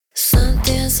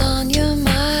dance on your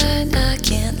mind. I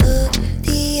can't look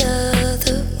the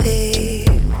other way.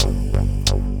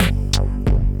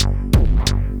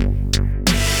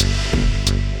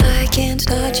 I can't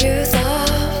dodge your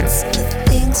thoughts, the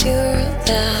things you're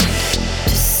about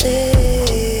to say.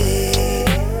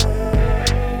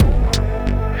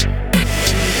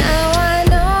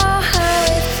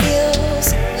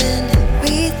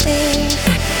 Everything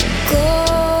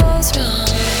goes wrong,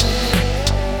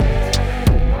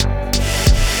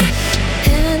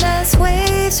 and as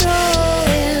waves roll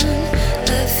in,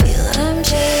 I feel I'm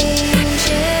changing.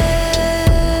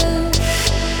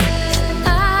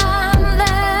 I'm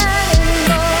letting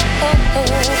go.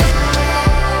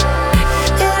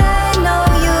 It ain't no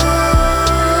use.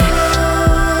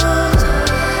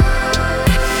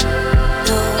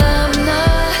 No, I'm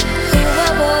not who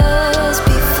I was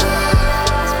before.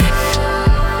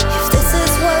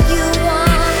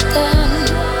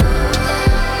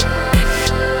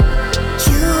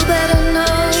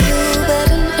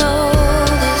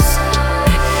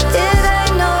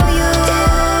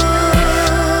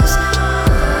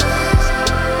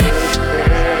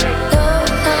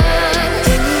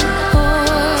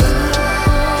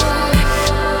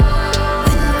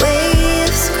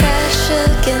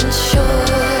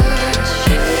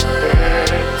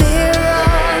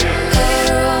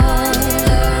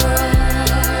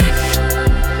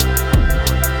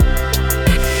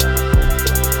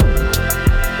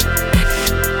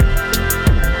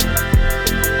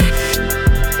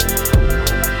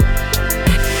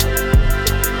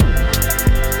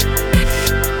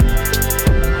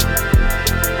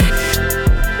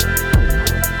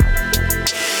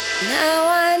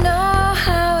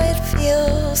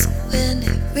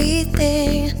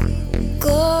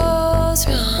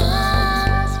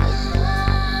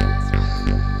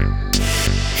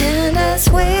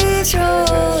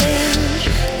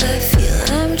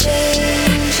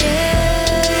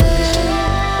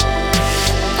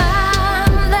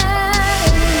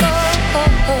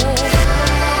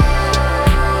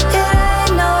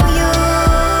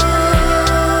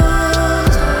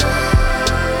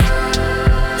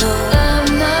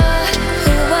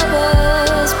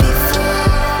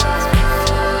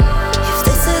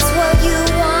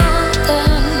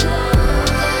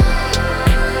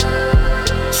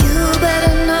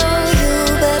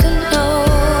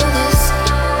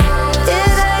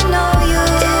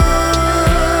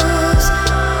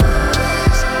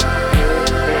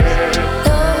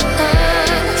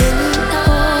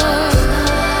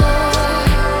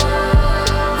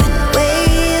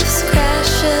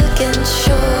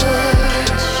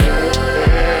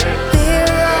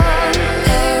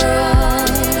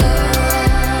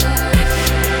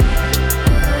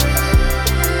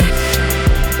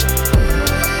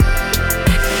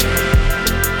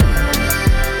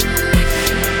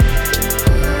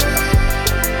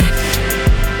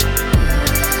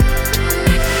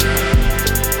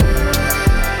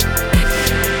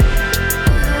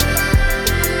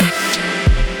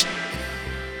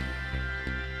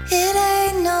 It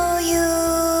ain't no use.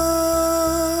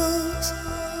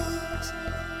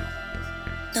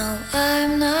 No,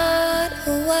 I'm not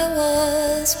who I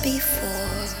was before.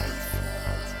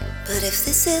 But if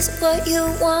this is what you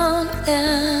want,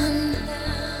 then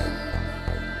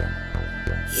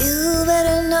you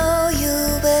better know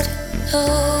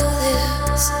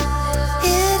this.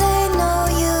 It ain't no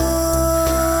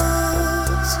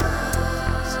use.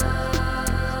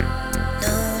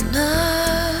 No,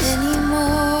 not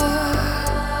anymore.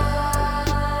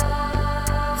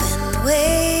 When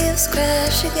waves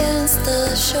crash against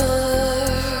the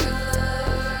shore.